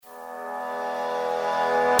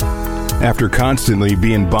After constantly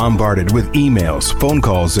being bombarded with emails, phone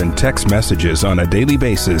calls, and text messages on a daily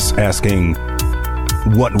basis asking,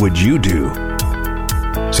 what would you do?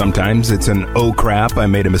 Sometimes it's an, oh crap, I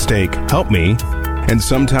made a mistake, help me. And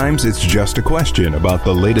sometimes it's just a question about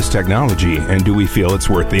the latest technology and do we feel it's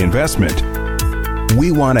worth the investment?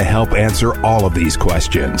 We want to help answer all of these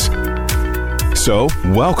questions. So,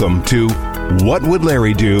 welcome to What Would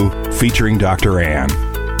Larry Do? Featuring Dr. Ann.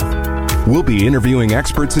 We'll be interviewing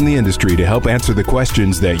experts in the industry to help answer the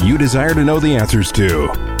questions that you desire to know the answers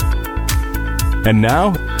to. And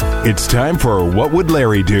now, it's time for What Would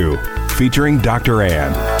Larry Do? Featuring Dr.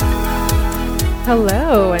 Ann.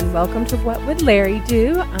 Hello, and welcome to What Would Larry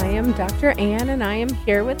Do? I am Dr. Ann, and I am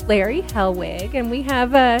here with Larry Hellwig, and we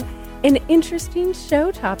have an interesting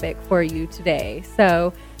show topic for you today.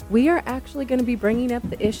 So, we are actually going to be bringing up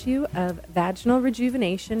the issue of vaginal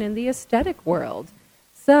rejuvenation in the aesthetic world.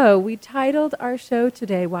 So we titled our show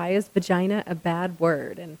today, Why is Vagina a Bad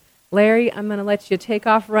Word? And Larry, I'm going to let you take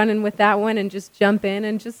off running with that one and just jump in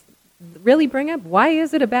and just really bring up, why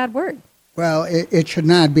is it a bad word? Well, it should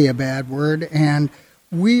not be a bad word. And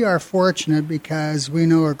we are fortunate because we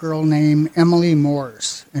know a girl named Emily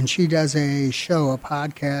Morse, and she does a show, a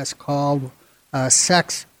podcast called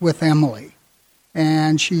Sex with Emily.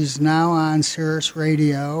 And she's now on Sirius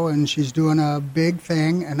Radio, and she's doing a big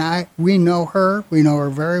thing. And we know her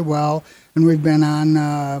very well, and we've been on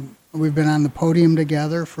the podium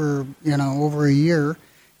together for over a year.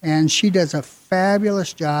 And she does a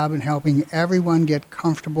fabulous job in helping everyone get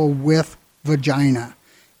comfortable with vagina.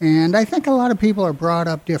 And I think a lot of people are brought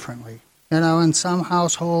up differently. In some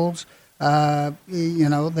households,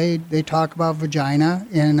 they talk about vagina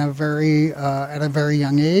at a very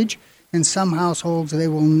young age. In some households, they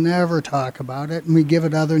will never talk about it, and we give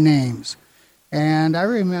it other names. And I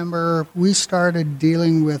remember we started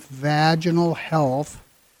dealing with vaginal health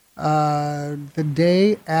the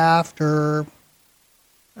day after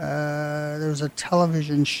there was a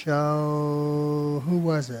television show. Who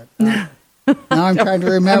was it? Now I'm trying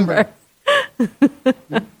to remember.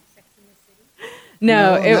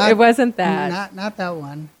 No, it wasn't that. Not that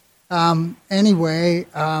one. Anyway,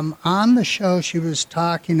 on the show, she was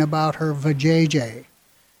talking about her vajayjay,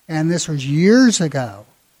 and this was years ago.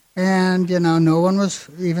 And, no one was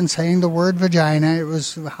even saying the word vagina. It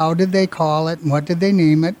was, how did they call it, and what did they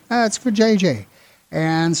name it? It's vajayjay.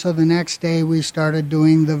 And so the next day, we started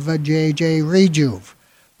doing the vajayjay rejuve.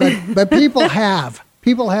 But people have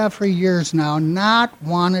for years now not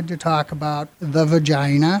wanted to talk about the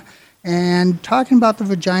vagina. And talking about the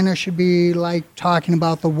vagina should be like talking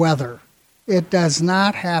about the weather. It does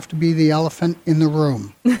not have to be the elephant in the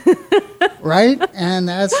room, right? And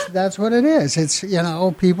that's what it is. It's,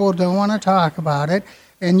 people don't want to talk about it.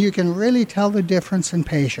 And you can really tell the difference in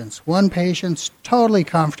patients. One patient's totally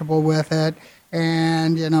comfortable with it.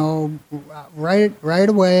 And, right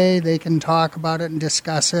away they can talk about it and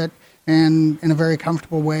discuss it and in a very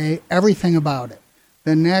comfortable way, everything about it.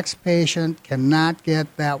 The next patient cannot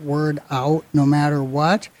get that word out no matter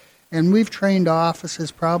what. And we've trained offices,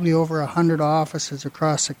 probably over 100 offices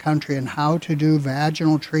across the country, on how to do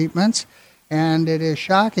vaginal treatments. And it is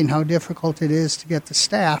shocking how difficult it is to get the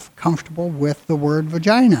staff comfortable with the word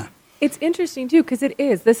vagina. It's interesting, too, because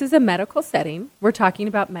this is a medical setting. We're talking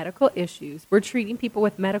about medical issues. We're treating people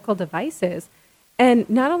with medical devices. And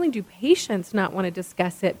not only do patients not want to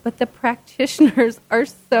discuss it, but the practitioners are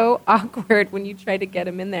so awkward when you try to get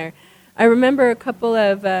them in there. I remember a couple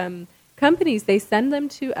of companies, they send them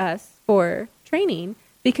to us for training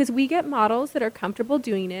because we get models that are comfortable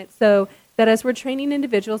doing it so that as we're training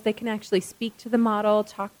individuals, they can actually speak to the model,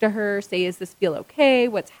 talk to her, say, does this feel okay?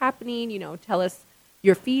 What's happening? Tell us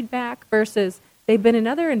your feedback, versus they've been in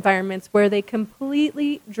other environments where they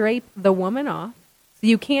completely drape the woman off.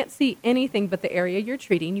 You can't see anything but the area you're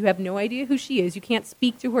treating. You have no idea who she is. You can't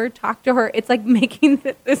speak to her, talk to her. It's like making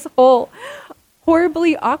this whole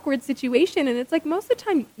horribly awkward situation. And it's like most of the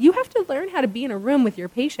time you have to learn how to be in a room with your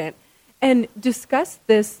patient and discuss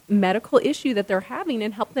this medical issue that they're having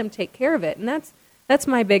and help them take care of it. And that's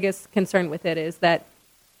my biggest concern with it, is that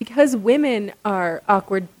because women are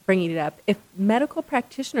awkward bringing it up, if medical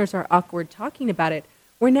practitioners are awkward talking about it,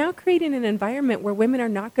 we're now creating an environment where women are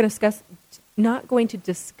not going to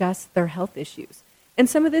discuss their health issues. And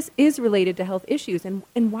some of this is related to health issues. And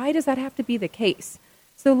why does that have to be the case?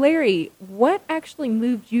 So, Larry, what actually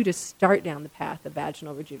moved you to start down the path of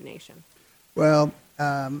vaginal rejuvenation? Well,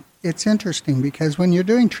 it's interesting because when you're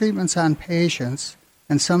doing treatments on patients,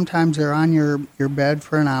 and sometimes they're on your bed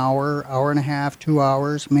for an hour, hour and a half, 2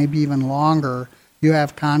 hours, maybe even longer, you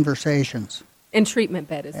have conversations. And treatment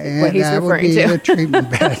bed is what he's referring to. That would be the treatment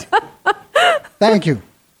bed. Thank you.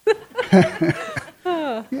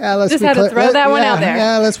 Yeah, let's just had to throw that one out there.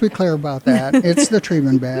 Yeah, let's be clear about that. It's the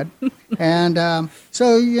treatment bed, and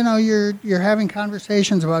so you're having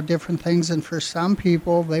conversations about different things, and for some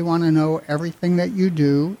people, they want to know everything that you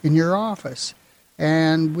do in your office.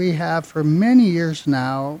 And we have for many years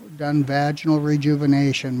now done vaginal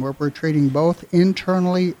rejuvenation, where we're treating both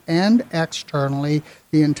internally and externally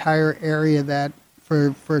the entire area that,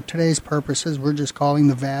 for today's purposes, we're just calling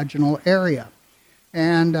the vaginal area.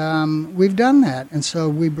 And we've done that, and so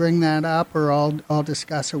we bring that up, or I'll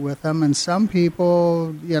discuss it with them. And some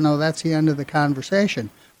people, that's the end of the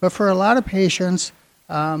conversation. But for a lot of patients,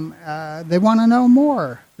 they want to know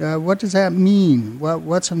more. What does that mean?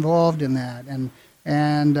 What's involved in that? And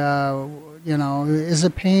is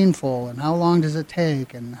it painful? And how long does it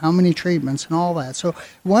take? And how many treatments? And all that. So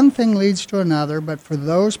one thing leads to another. But for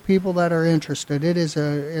those people that are interested,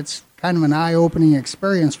 it's kind of an eye-opening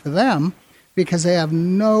experience for them, because they have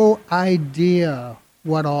no idea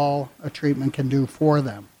what all a treatment can do for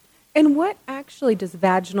them. And what actually does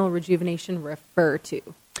vaginal rejuvenation refer to?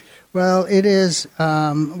 Well, it is,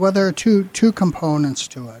 there are two components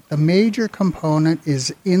to it. The major component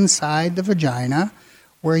is inside the vagina,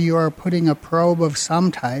 where you are putting a probe of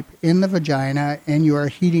some type in the vagina and you are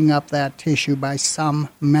heating up that tissue by some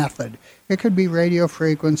method. It could be radio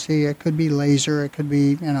frequency, it could be laser, it could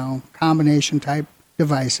be, combination type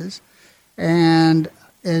devices. And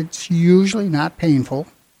it's usually not painful,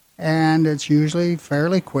 and it's usually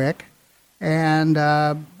fairly quick. And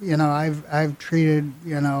I've treated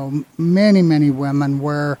many women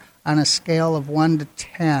where, on a scale of 1 to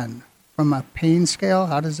 10, from a pain scale,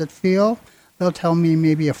 how does it feel? They'll tell me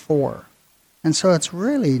maybe a 4. And so it's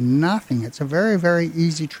really nothing. It's a very, very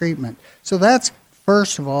easy treatment. So that's,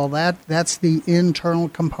 first of all, that's the internal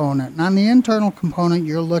component. And on the internal component,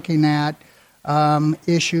 you're looking at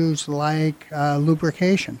issues like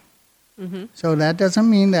lubrication. Mm-hmm. So that doesn't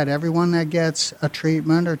mean that everyone that gets a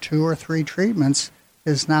treatment or 2 or 3 treatments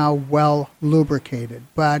is now well lubricated.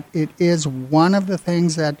 But it is one of the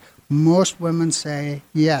things that most women say,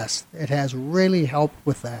 yes, it has really helped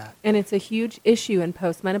with that. And it's a huge issue in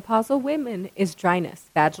postmenopausal women is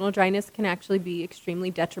dryness. Vaginal dryness can actually be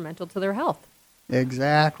extremely detrimental to their health.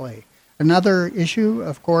 Exactly. Another issue,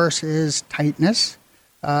 of course, is tightness.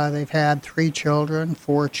 They've had 3 children,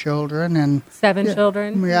 4 children, and 7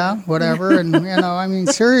 children. Yeah, whatever. And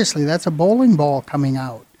seriously, that's a bowling ball coming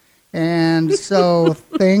out. And so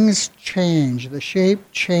things change. The shape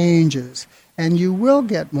changes, and you will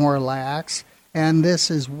get more lax. And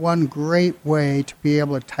this is one great way to be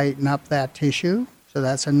able to tighten up that tissue. So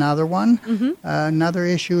that's another one. Mm-hmm. Another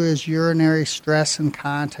issue is urinary stress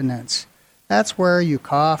incontinence. That's where you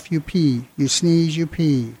cough, you pee, you sneeze, you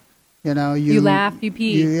pee. You laugh, you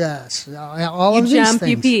pee. Yes, all of these things. You jump,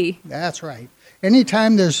 you pee. That's right.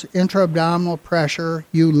 Anytime there's intra-abdominal pressure,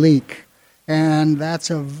 you leak. And that's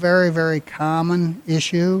a very, very common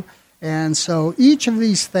issue. And so each of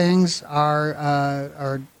these things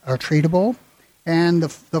are treatable. And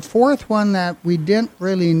the fourth one that we didn't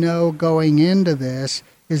really know going into this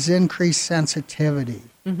is increased sensitivity.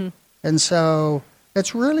 Mm-hmm. And so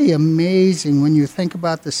it's really amazing when you think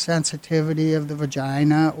about the sensitivity of the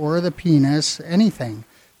vagina or the penis, anything.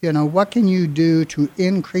 What can you do to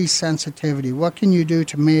increase sensitivity? What can you do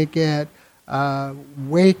to make it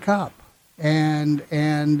wake up and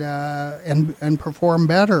perform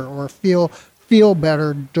better or feel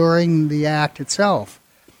better during the act itself?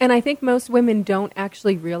 And I think most women don't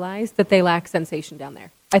actually realize that they lack sensation down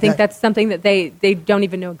there. I think that's something that they don't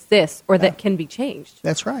even know exists or that can be changed.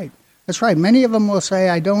 That's right. That's right. Many of them will say,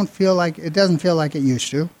 it doesn't feel like it used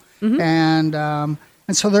to. Mm-hmm.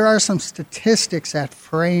 And so there are some statistics that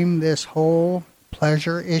frame this whole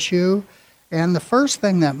pleasure issue. And the first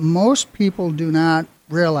thing that most people do not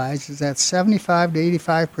realize is that 75 to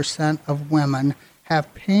 85% of women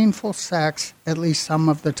have painful sex at least some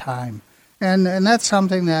of the time. And that's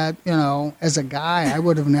something that, as a guy, I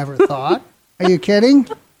would have never thought. Are you kidding?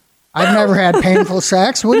 I've never had painful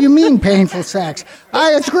sex. What do you mean painful sex?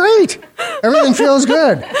 It's great. Everything feels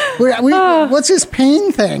good. What's this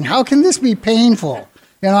pain thing? How can this be painful?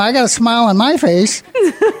 I got a smile on my face.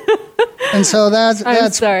 And so that's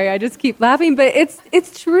I'm sorry, I just keep laughing, but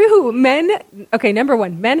it's true. Number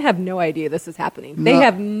one, men have no idea this is happening. They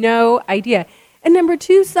have no idea. And number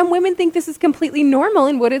two, some women think this is completely normal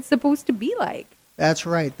and what it's supposed to be like. That's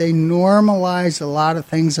right. They normalize a lot of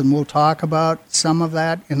things, and we'll talk about some of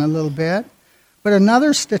that in a little bit. But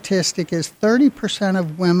another statistic is 30%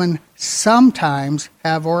 of women sometimes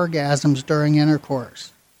have orgasms during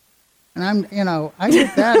intercourse. And I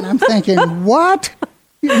get that, and I'm thinking, what?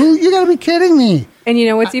 You got to be kidding me. And you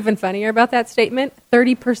know what's even funnier about that statement?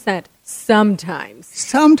 30%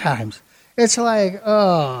 Sometimes. It's like,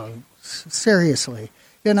 oh, seriously.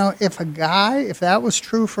 You know, if that was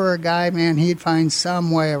true for a guy, man, he'd find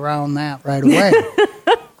some way around that right away.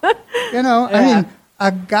 You know, yeah. I mean,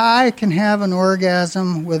 a guy can have an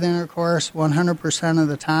orgasm with intercourse 100% of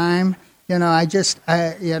the time. You know,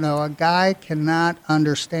 a guy cannot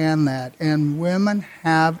understand that, and women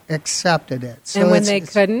have accepted it. So and when they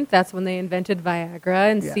couldn't, that's when they invented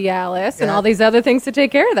Viagra and Cialis and all these other things to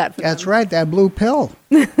take care of that for That's them. right, that blue pill.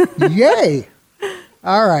 Yay!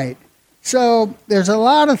 All right. So there's a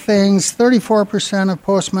lot of things. 34% of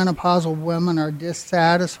postmenopausal women are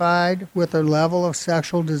dissatisfied with their level of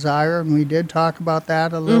sexual desire, and we did talk about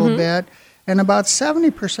that a little bit. And about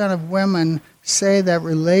 70% of women say that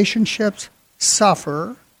relationships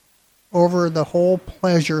suffer over the whole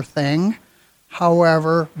pleasure thing.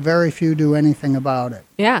 However, very few do anything about it.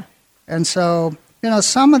 Yeah. And so, you know,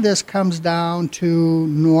 some of this comes down to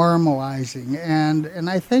normalizing, and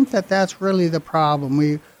I think that that's really the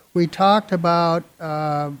problem. We talked about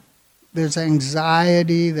there's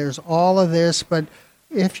anxiety, there's all of this, but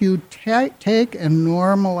if you take and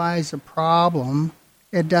normalize a problem,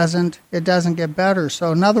 it doesn't get better.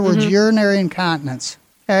 So in other words, urinary incontinence,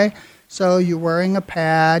 okay? So you're wearing a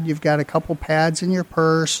pad, you've got a couple pads in your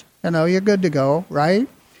purse, you know, you're good to go, right?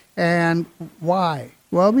 And why?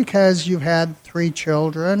 Well, because you've had 3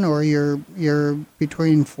 children, or you're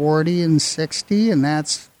between 40 and 60, and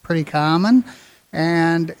that's pretty common.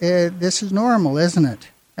 And this is normal, isn't it?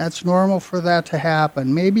 That's normal for that to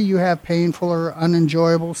happen. Maybe you have painful or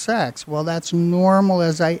unenjoyable sex. Well, that's normal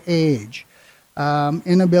as I age.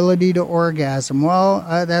 Inability to orgasm.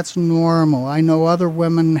 Well, that's normal. I know other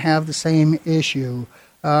women have the same issue.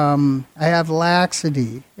 I have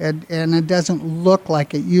laxity, and it doesn't look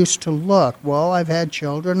like it used to look. Well, I've had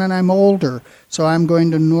children, and I'm older, so I'm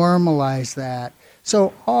going to normalize that.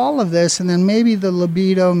 So all of this, and then maybe the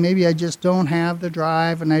libido, maybe I just don't have the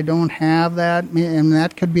drive, and I don't have that, and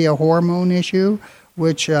that could be a hormone issue,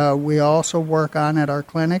 which we also work on at our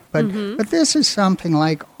clinic. But this is something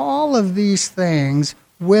like all of these things,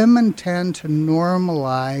 women tend to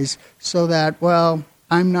normalize so that, well,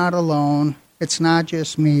 I'm not alone. It's not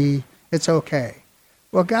just me. It's okay.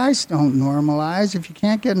 Well, guys don't normalize. If you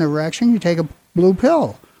can't get an erection, you take a blue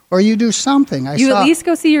pill. Or you do something. At least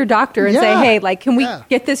go see your doctor and say, hey, like, can we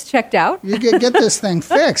get this checked out? You get this thing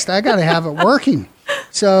fixed. I got to have it working.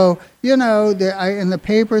 So, you know, in the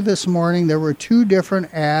paper this morning, there were 2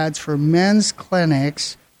 different ads for men's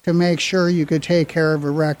clinics to make sure you could take care of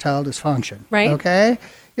erectile dysfunction. Right. Okay?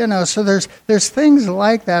 You know, so there's things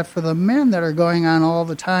like that for the men that are going on all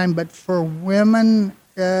the time, but for women,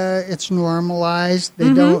 it's normalized.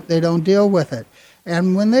 They don't deal with it.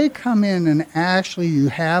 And when they come in and actually you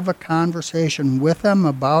have a conversation with them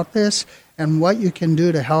about this and what you can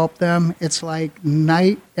do to help them, it's like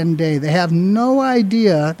night and day. They have no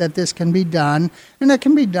idea that this can be done, and it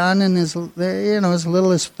can be done in as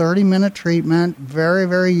little as 30-minute treatment, very,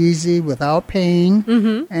 very easy, without pain.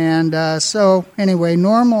 And so anyway,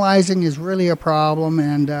 normalizing is really a problem,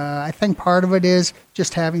 and I think part of it is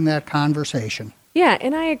just having that conversation. Yeah,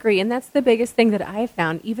 and I agree. And that's the biggest thing that I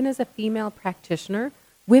found. Even as a female practitioner,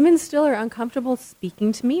 women still are uncomfortable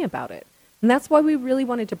speaking to me about it. And that's why we really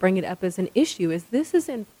wanted to bring it up as an issue, is this is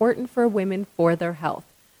important for women for their health,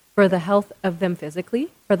 for the health of them physically,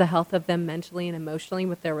 for the health of them mentally and emotionally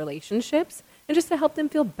with their relationships, and just to help them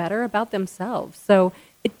feel better about themselves. So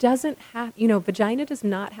it doesn't have, vagina does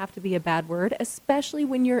not have to be a bad word, especially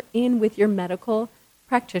when you're in with your medical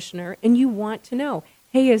practitioner and you want to know,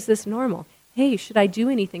 hey, is this normal? Hey, should I do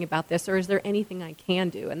anything about this, or is there anything I can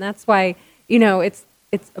do? And that's why, it's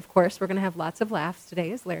of course, we're going to have lots of laughs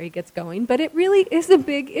today as Larry gets going, but it really is a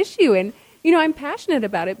big issue. And, I'm passionate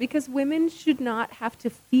about it because women should not have to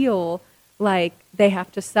feel like they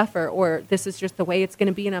have to suffer, or this is just the way it's going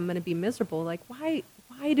to be and I'm going to be miserable. Like, why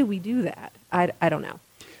do we do that? I don't know.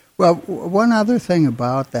 Well, one other thing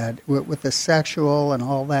about that, with the sexual and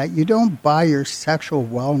all that, you don't buy your sexual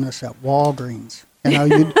wellness at Walgreens.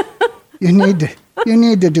 You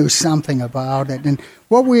need to do something about it. And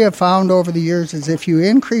what we have found over the years is if you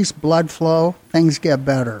increase blood flow, things get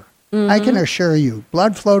better. I can assure you,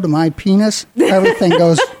 blood flow to my penis, everything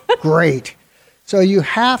goes great. So you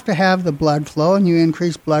have to have the blood flow, and you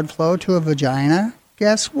increase blood flow to a vagina.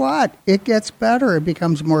 Guess what? It gets better. It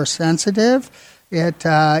becomes more sensitive.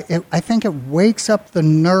 I think it wakes up the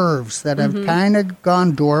nerves that have kind of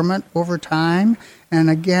gone dormant over time. And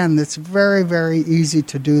again, it's very, very easy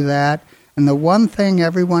to do that. And the one thing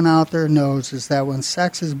everyone out there knows is that when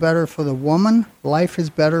sex is better for the woman, life is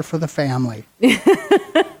better for the family.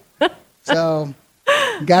 So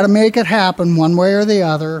Got to make it happen one way or the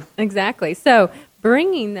other. Exactly. So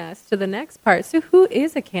bringing us to the next part. So who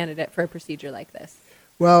is a candidate for a procedure like this?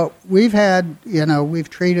 Well, we've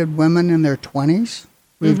treated women in their 20s.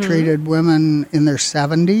 We've treated women in their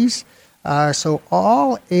 70s. So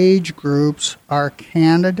all age groups are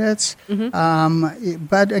candidates.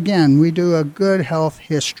 But again, we do a good health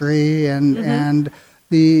history, and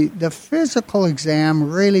the physical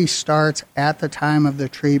exam really starts at the time of the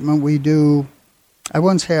treatment. We do, I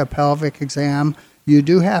wouldn't say a pelvic exam. You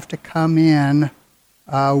do have to come in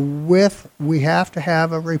we have to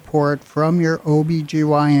have a report from your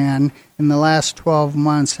OBGYN in the last 12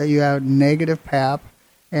 months that you have negative PAP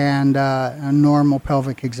and a normal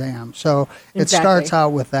pelvic exam. So it starts out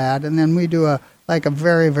with that, and then we do a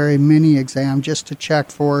very, very mini exam just to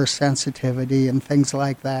check for sensitivity and things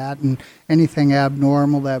like that, and anything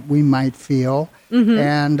abnormal that we might feel.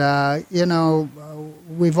 And,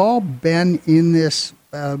 we've all been in this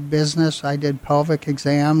business. I did pelvic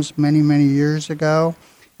exams many, many years ago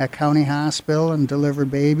at County Hospital and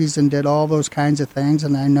delivered babies and did all those kinds of things.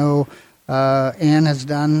 And I know Ann has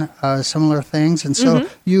done similar things. And so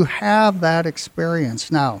you have that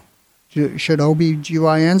experience. Now, should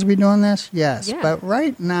OBGYNs be doing this? Yes. Yeah. But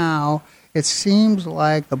right now, it seems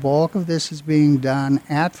like the bulk of this is being done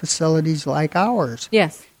at facilities like ours.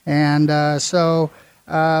 Yes. And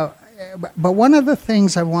but one of the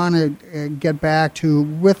things I want to get back to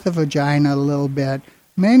with the vagina a little bit,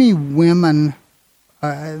 many women,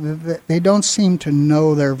 they don't seem to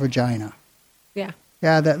know their vagina. Yeah.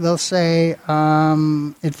 Yeah, they'll say,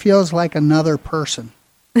 it feels like another person.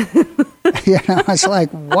 It's like,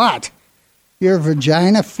 what? Your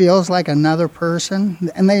vagina feels like another person?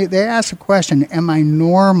 And they ask the question, am I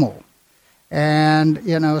normal? And,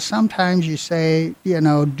 sometimes you say,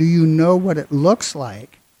 do you know what it looks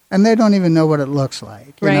like? And they don't even know what it looks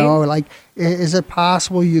like. You know, like, is it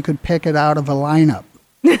possible you could pick it out of a lineup?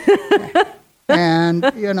 And,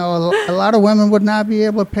 a lot of women would not be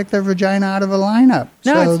able to pick their vagina out of a lineup.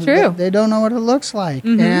 No, so it's true. They don't know what it looks like.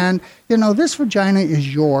 And, this vagina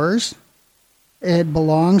is yours. It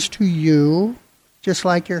belongs to you, just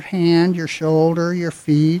like your hand, your shoulder, your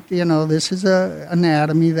feet. This is a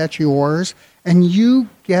anatomy that's yours. And you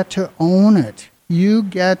get to own it. You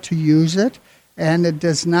get to use it. And it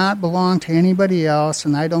does not belong to anybody else,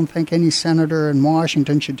 and I don't think any senator in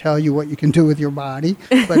Washington should tell you what you can do with your body,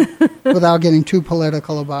 but without getting too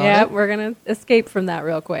political about it. Yeah, we're going to escape from that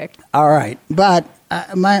real quick. All right. But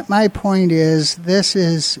my point is, this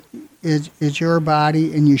is your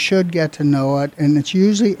body, and you should get to know it, and it's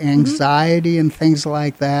usually anxiety and things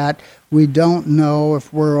like that. We don't know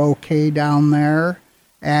if we're okay down there.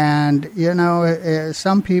 And,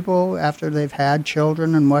 some people, after they've had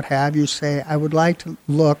children and what have you, say, I would like to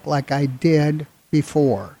look like I did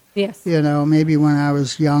before. Yes. Maybe when I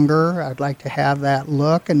was younger, I'd like to have that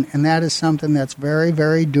look. And that is something that's very,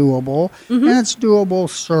 very doable. And it's doable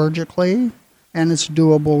surgically, and it's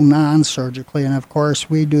doable non-surgically. And, of course,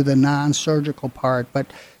 we do the non-surgical part. But,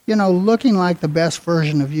 looking like the best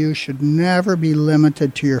version of you should never be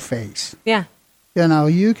limited to your face. Yeah.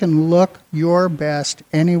 You can look your best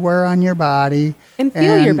anywhere on your body. And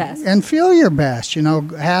feel your best. And feel your best.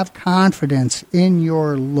 Have confidence in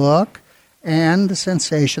your look and the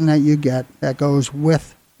sensation that you get that goes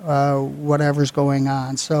with whatever's going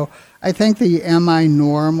on. So I think the am I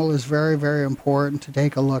normal is very, very important to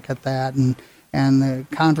take a look at that and the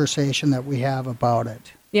conversation that we have about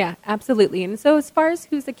it. Yeah, absolutely. And so as far as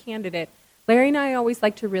who's a candidate, Larry and I always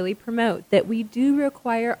like to really promote that we do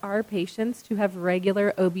require our patients to have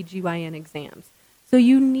regular OBGYN exams. So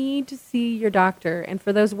you need to see your doctor. And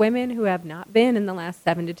for those women who have not been in the last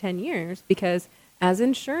 7 to 10 years, because as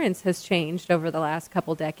insurance has changed over the last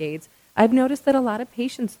couple decades, I've noticed that a lot of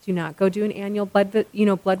patients do not go do an annual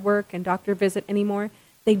blood work and doctor visit anymore.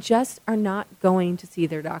 They just are not going to see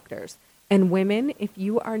their doctors. And women, if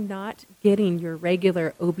you are not getting your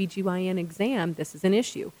regular OBGYN exam, this is an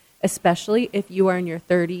issue. Especially if you are in your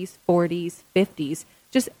 30s, 40s, 50s,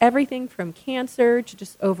 just everything from cancer to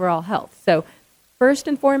just overall health. So first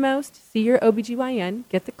and foremost, see your OBGYN,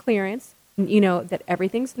 get the clearance, that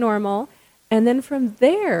everything's normal. And then from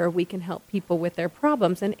there, we can help people with their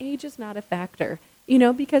problems. And age is not a factor,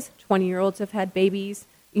 because 20-year-olds have had babies,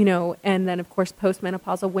 and then, of course,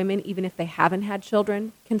 postmenopausal women, even if they haven't had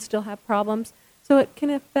children, can still have problems. So it can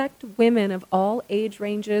affect women of all age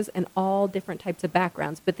ranges and all different types of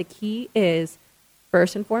backgrounds. But the key is,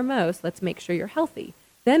 first and foremost, let's make sure you're healthy.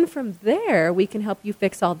 Then from there, we can help you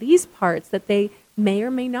fix all these parts that they may or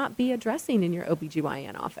may not be addressing in your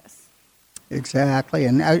OBGYN office. Exactly.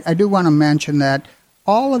 And I do want to mention that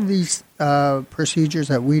all of these procedures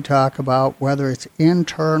that we talk about, whether it's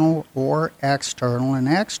internal or external, and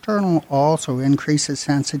external also increases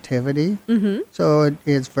sensitivity. So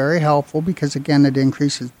it's very helpful because, again, it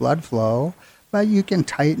increases blood flow. But you can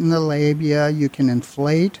tighten the labia, you can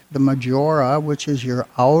inflate the majora, which is your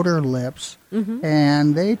outer lips,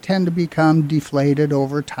 and they tend to become deflated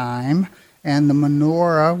over time. And the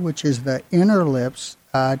minora, which is the inner lips,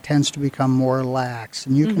 tends to become more lax.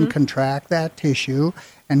 And you can contract that tissue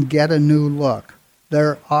and get a new look.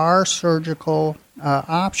 There are surgical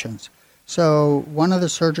options. So one of the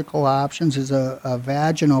surgical options is a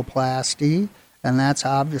vaginoplasty, and that's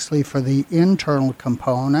obviously for the internal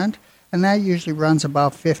component. And that usually runs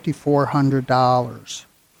about $5,400.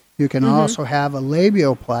 You can also have a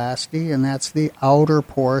labioplasty, and that's the outer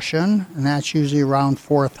portion, and that's usually around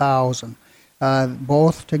 $4,000.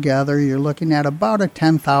 Both together, you're looking at about a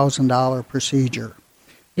 $10,000 procedure.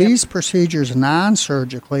 These procedures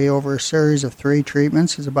non-surgically over a series of 3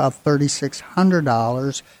 treatments is about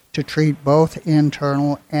 $3,600 to treat both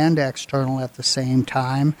internal and external at the same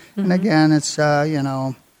time. And again, it's,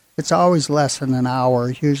 it's always less than an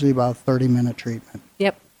hour, usually about 30-minute treatment.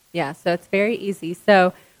 Yep. Yeah, so it's very easy.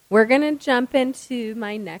 So we're going to jump into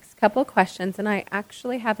my next couple questions, and I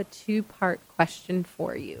actually have a 2-part question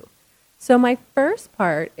for you. So my first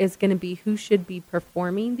part is going to be who should be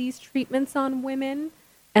performing these treatments on women,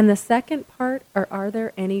 and the second part are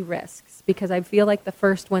there any risks? Because I feel like the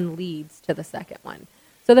first one leads to the second one.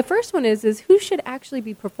 So the first one is who should actually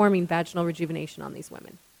be performing vaginal rejuvenation on these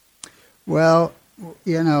women? Well,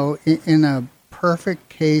 in a perfect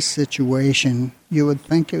case situation, you would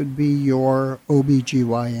think it would be your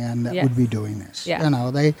OBGYN that would be doing this. Yeah.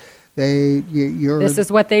 This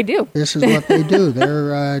is what they do. This is what they do.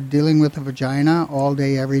 They're dealing with the vagina all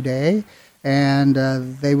day, every day, and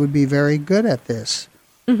they would be very good at this.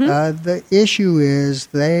 The issue is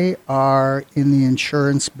they are in the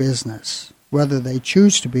insurance business, whether they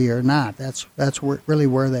choose to be or not. That's really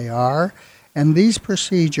where they are. And these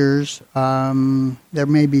procedures, there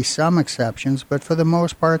may be some exceptions, but for the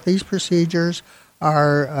most part, these procedures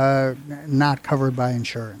are not covered by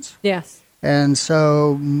insurance. Yes. And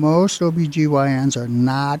so most OBGYNs are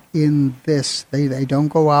not in this. They don't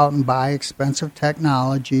go out and buy expensive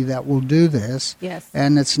technology that will do this. Yes.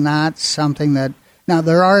 And it's not something that... Now,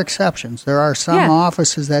 there are exceptions. There are some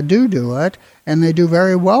offices that do it, and they do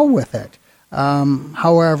very well with it.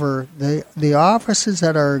 However, the offices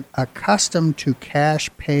that are accustomed to cash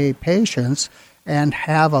pay patients and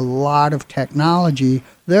have a lot of technology,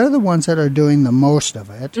 they're the ones that are doing the most of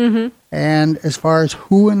it. And as far as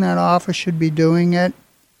who in that office should be doing it,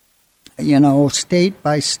 state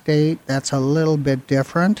by state, that's a little bit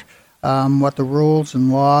different, what the rules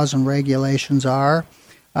and laws and regulations are.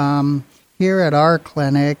 Here at our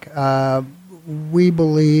clinic, we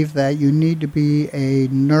believe that you need to be a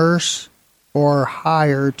nurse or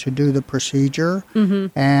higher to do the procedure.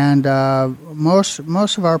 And most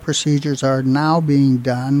of our procedures are now being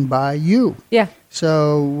done by you. Yeah.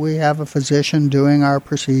 So we have a physician doing our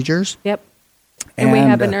procedures. Yep. And we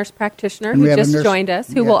have a nurse practitioner who just joined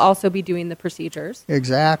us who will also be doing the procedures.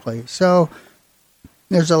 Exactly. So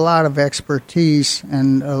there's a lot of expertise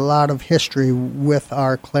and a lot of history with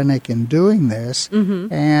our clinic in doing this.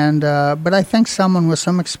 And but I think someone with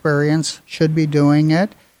some experience should be doing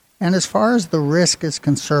it. And as far as the risk is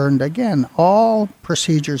concerned, again, all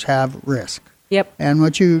procedures have risk. Yep. And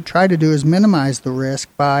what you try to do is minimize the risk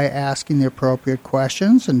by asking the appropriate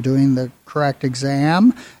questions and doing the correct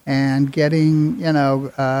exam and getting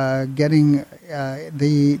the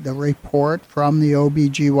report from the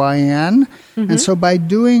OBGYN. And so by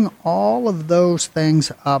doing all of those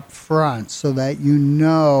things up front so that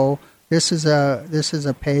this is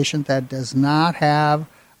a patient that does not have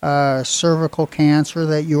cervical cancer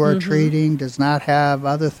that you are treating, does not have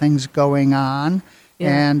other things going on.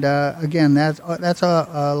 And again, that's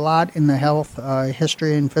a lot in the health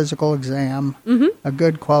history and physical exam. A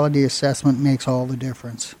good quality assessment makes all the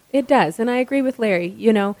difference. It does, and I agree with Larry.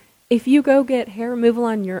 If you go get hair removal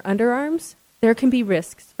on your underarms, there can be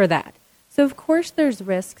risks for that. So of course there's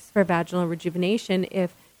risks for vaginal rejuvenation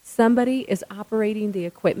if somebody is operating the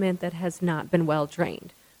equipment that has not been well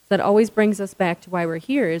trained. That always brings us back to why we're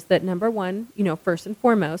here is that number one, first and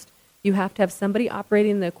foremost, you have to have somebody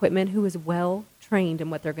operating the equipment who is well trained in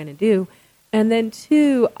what they're going to do. And then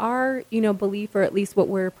two, our, belief, or at least what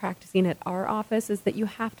we're practicing at our office, is that you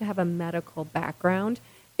have to have a medical background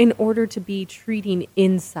in order to be treating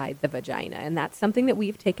inside the vagina. And that's something that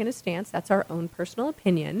we've taken a stance. That's our own personal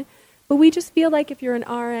opinion. But we just feel like if you're an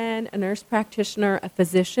RN, a nurse practitioner, a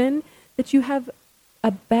physician, that you have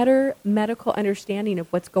a better medical understanding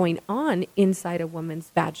of what's going on inside a woman's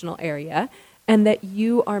vaginal area, and that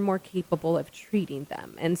you are more capable of treating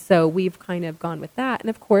them. And so we've kind of gone with that. And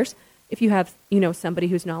of course, if you have, somebody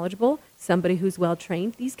who's knowledgeable, somebody who's well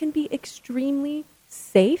trained, these can be extremely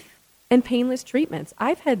safe and painless treatments.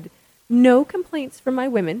 I've had no complaints from my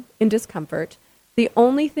women in discomfort. The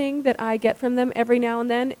only thing that I get from them every now and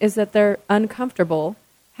then is that they're uncomfortable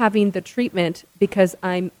having the treatment because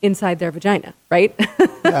I'm inside their vagina, right?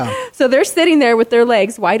 Yeah. So they're sitting there with their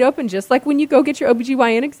legs wide open, just like when you go get your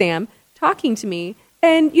OBGYN exam, talking to me.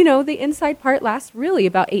 And, the inside part lasts really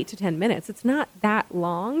about 8 to 10 minutes. It's not that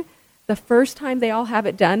long. The first time they all have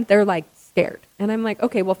it done, they're like scared. And I'm like,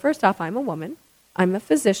 okay, well, first off, I'm a woman. I'm a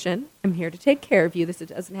physician. I'm here to take care of you. This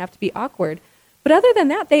doesn't have to be awkward. But other than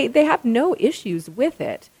that, they have no issues with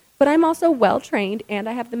it. But I'm also well-trained, and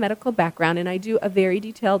I have the medical background, and I do a very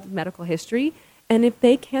detailed medical history. And if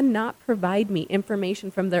they cannot provide me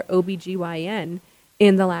information from their OBGYN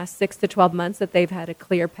in the last 6 to 12 months that they've had a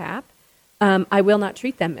clear path, I will not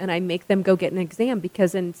treat them, and I make them go get an exam,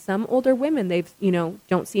 because in some older women, they've,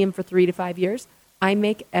 don't see them for 3 to 5 years. I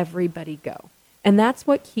make everybody go. And that's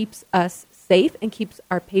what keeps us safe and keeps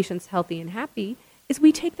our patients healthy and happy, is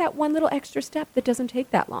we take that one little extra step that doesn't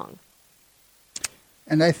take that long.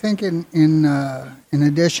 And I think in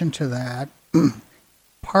addition to that,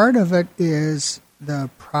 part of it is the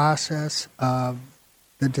process of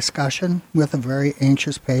the discussion with a very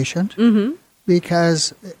anxious patient. Mm-hmm.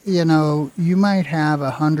 Because, you might have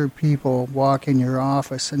 100 people walk in your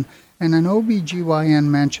office, and an OBGYN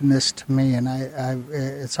mentioned this to me, and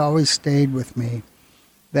it's always stayed with me,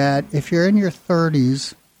 that if you're in your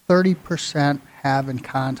 30s, 30% have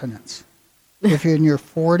incontinence. If you're in your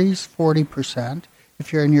 40s, 40%.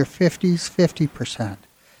 If you're in your 50s, 50%.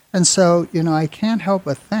 And so, I can't help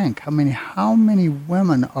but think how many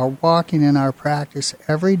women are walking in our practice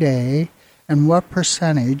every day, and what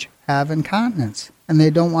percentage have incontinence, and they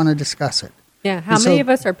don't want to discuss it. Yeah, how many of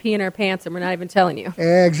us are peeing our pants and we're not even telling you?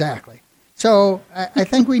 Exactly. So I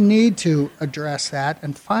think we need to address that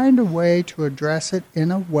and find a way to address it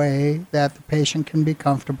in a way that the patient can be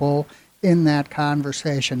comfortable in that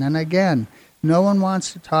conversation. And again, no one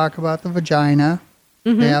wants to talk about the vagina.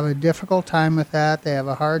 Mm-hmm. They have a difficult time with that. They have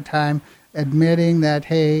a hard time admitting that,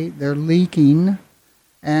 hey, they're leaking.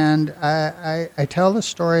 And I tell the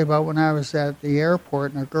story about when I was at the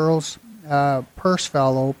airport and a girl's purse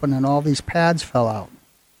fell open and all these pads fell out.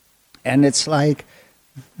 And it's like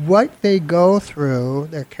what they go through,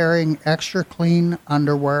 they're carrying extra clean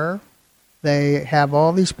underwear. They have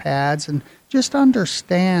all these pads, and just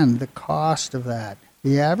understand the cost of that.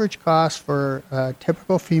 The average cost for a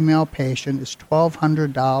typical female patient is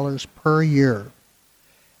 $1,200 per year.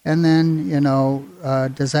 And then,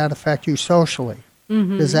 does that affect you socially?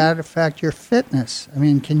 Mm-hmm. Does that affect your fitness?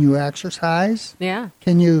 Can you exercise? Yeah.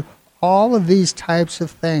 Can you, all of these types of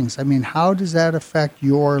things. How does that affect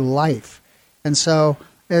your life? And so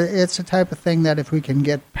it's a type of thing that if we can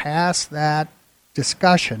get past that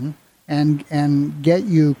discussion and get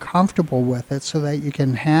you comfortable with it so that you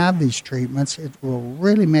can have these treatments, it will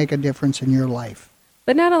really make a difference in your life.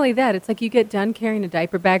 But not only that, it's like you get done carrying a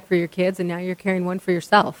diaper bag for your kids, and now you're carrying one for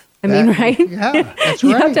yourself. Right? Yeah, that's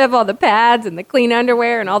you right. have to have all the pads and the clean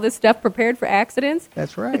underwear and all this stuff prepared for accidents.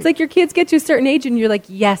 That's right. It's like your kids get to a certain age, and you're like,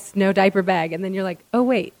 yes, no diaper bag. And then you're like, oh,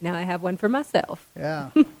 wait, now I have one for myself. Yeah.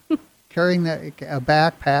 Carrying a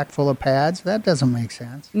backpack full of pads, that doesn't make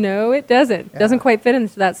sense. No, it doesn't. It doesn't quite fit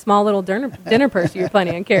into that small little dinner purse you're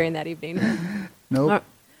planning on carrying that evening. Nope.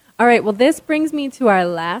 All right, well, this brings me to our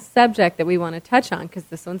last subject that we want to touch on, because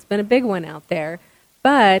this one's been a big one out there.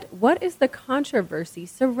 But what is the controversy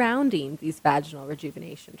surrounding these vaginal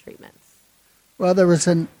rejuvenation treatments? Well, there was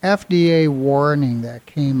an FDA warning that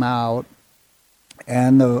came out,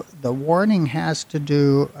 and the warning has to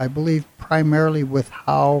do, I believe, primarily with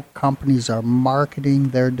how companies are marketing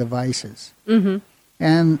their devices. Mm-hmm.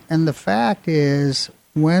 And the fact is,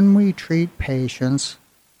 when we treat patients,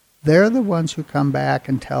 they're the ones who come back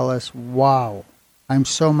and tell us, wow, I'm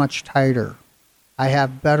so much tighter. I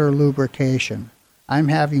have better lubrication. I'm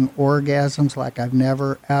having orgasms like I've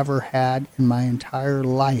never, ever had in my entire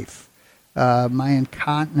life. My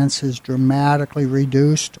incontinence is dramatically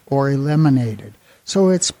reduced or eliminated. So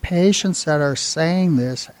it's patients that are saying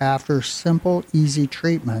this after simple, easy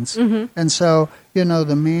treatments. Mm-hmm. And so,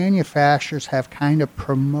 the manufacturers have kind of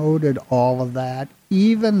promoted all of that,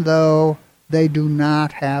 even though they do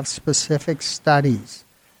not have specific studies.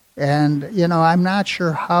 And, I'm not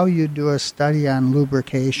sure how you do a study on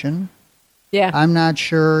lubrication Yeah. I'm not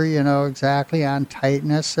sure, exactly on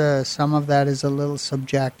tightness. Some of that is a little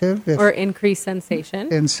subjective. Or increased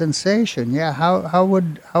sensation. In sensation, yeah. How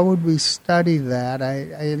would we study that?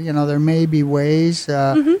 I there may be ways,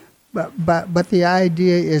 but the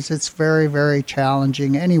idea is it's very, very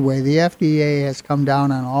challenging. Anyway, the FDA has come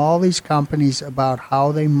down on all these companies about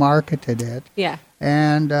how they marketed it. Yeah.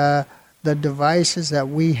 And the devices that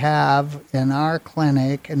we have in our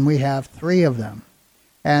clinic, and we have 3 of them,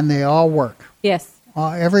 and they all work. Yes.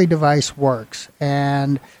 Every device works,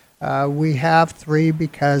 and we have 3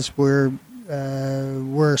 because we're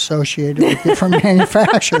associated with different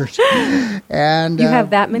manufacturers. And you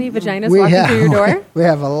have that many vaginas walking through your door? We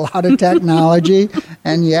have a lot of technology,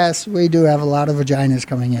 and yes, we do have a lot of vaginas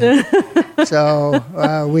coming in.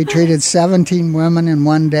 So we treated 17 women in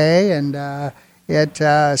one day, and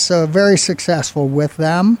so very successful with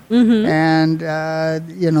them. Mm-hmm. And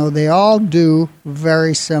they all do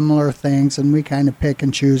very similar things, and we kind of pick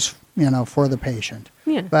and choose for the patient.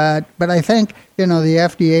 Yeah. But I think the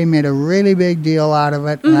FDA made a really big deal out of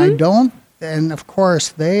it, and and of course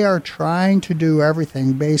they are trying to do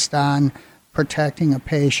everything based on protecting a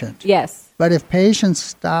patient. Yes. But if patients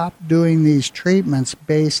stop doing these treatments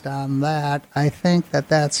based on that, I think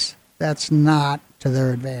that's not to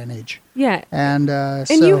their advantage. Yeah. And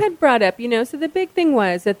you had brought up, so the big thing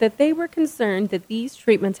was that they were concerned that these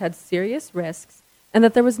treatments had serious risks and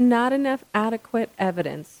that there was not enough adequate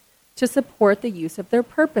evidence to support the use of their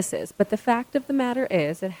purposes. But the fact of the matter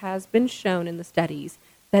is, it has been shown in the studies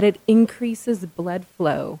that it increases blood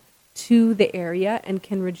flow to the area and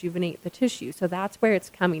can rejuvenate the tissue. So that's where it's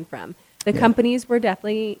coming from. The companies were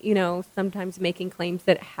definitely, sometimes making claims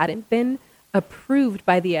that hadn't been approved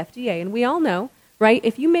by the FDA. And we all know, right,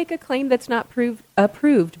 if you make a claim that's not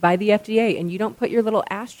approved by the FDA and you don't put your little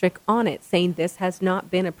asterisk on it saying this has not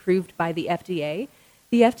been approved by the FDA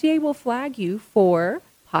will flag you for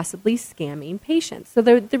possibly scamming patients. So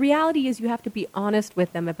the reality is you have to be honest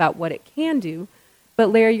with them about what it can do. But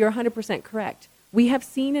Larry, you're 100% correct. We have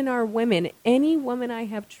seen in our women, any woman I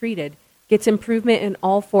have treated gets improvement in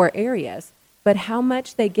all 4 areas, but how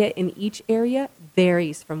much they get in each area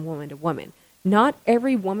varies from woman to woman. Not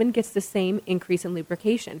every woman gets the same increase in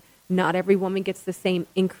lubrication. Not every woman gets the same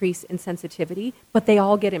increase in sensitivity, but they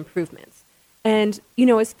all get improvements. And,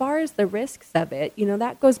 as far as the risks of it,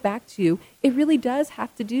 that goes back to, it really does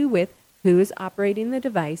have to do with who is operating the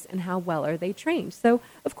device and how well are they trained. So,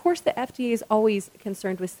 of course, the FDA is always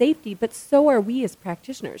concerned with safety, but so are we as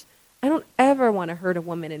practitioners. I don't ever want to hurt a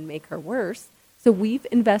woman and make her worse. So we've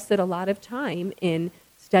invested a lot of time in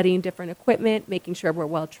studying different equipment, making sure we're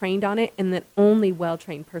well trained on it, and that only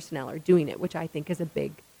well-trained personnel are doing it, which I think is a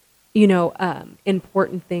big,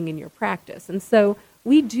 important thing in your practice. And so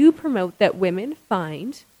we do promote that women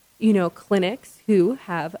find, clinics who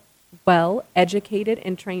have well-educated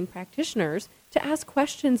and trained practitioners to ask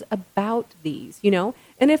questions about these,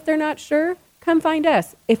 And if they're not sure, come find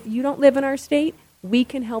us. If you don't live in our state, we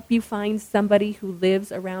can help you find somebody who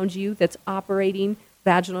lives around you that's operating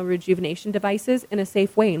vaginal rejuvenation devices in a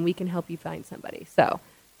safe way, and we can help you find somebody. So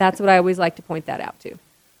that's what I always like to point that out to.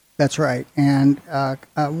 That's right. And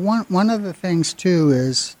one of the things, too,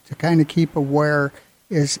 is to kind of keep aware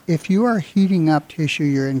is if you are heating up tissue,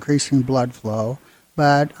 you're increasing blood flow.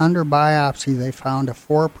 But under biopsy, they found a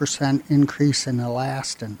 4% increase in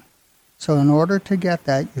elastin. So in order to get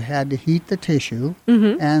that, you had to heat the tissue,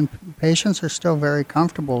 and patients are still very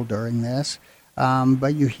comfortable during this.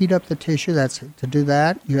 But you heat up the tissue. To do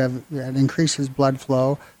that, that increases blood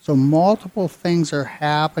flow. So multiple things are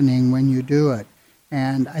happening when you do it.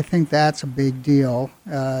 And I think that's a big deal.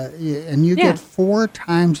 And you get 4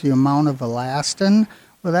 times the amount of elastin.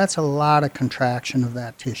 Well, that's a lot of contraction of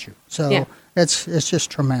that tissue. So it's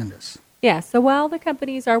just tremendous. Yeah, so while the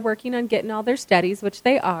companies are working on getting all their studies, which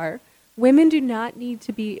they are, women do not need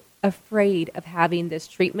to be afraid of having this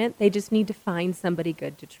treatment. They just need to find somebody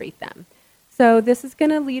good to treat them. So this is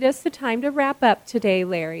going to lead us to time to wrap up today,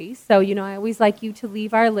 Larry. So, I always like you to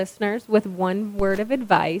leave our listeners with one word of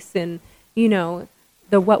advice and,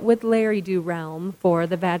 the what would Larry do realm for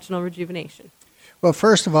the vaginal rejuvenation. Well,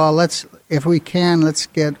 first of all, let's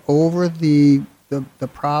get over the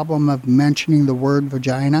problem of mentioning the word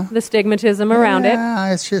vagina. The stigmatism around it.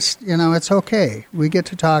 Yeah, it's just, it's okay. We get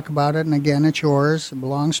to talk about it, and again, it's yours. It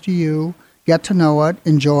belongs to you. Get to know it,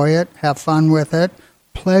 enjoy it, have fun with it.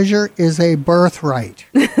 Pleasure is a birthright.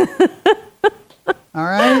 All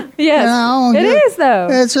right? Yes, it is, though.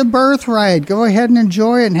 It's a birthright. Go ahead and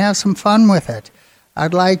enjoy it and have some fun with it.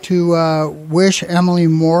 I'd like to wish Emily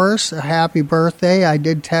Morse a happy birthday. I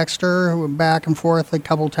did text her back and forth a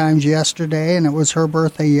couple times yesterday, and it was her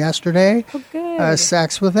birthday yesterday. Oh, good.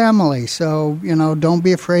 Sex with Emily. So, don't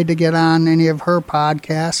be afraid to get on any of her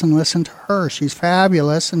podcasts and listen to her. She's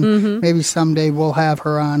fabulous, and maybe someday we'll have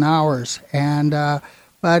her on ours. And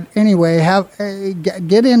but anyway,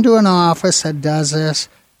 get into an office that does this,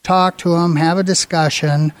 talk to them, have a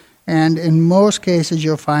discussion, and in most cases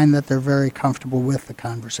you'll find that they're very comfortable with the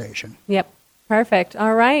conversation. Yep, perfect.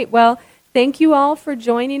 All right, well, thank you all for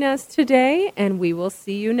joining us today, and we will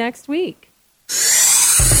see you next week.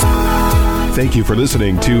 Thank you for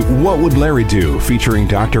listening to What Would Larry Do? Featuring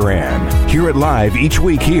Dr. Ann. Hear it live each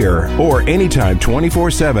week here or anytime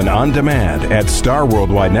 24/7 on demand at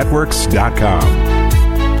starworldwidenetworks.com.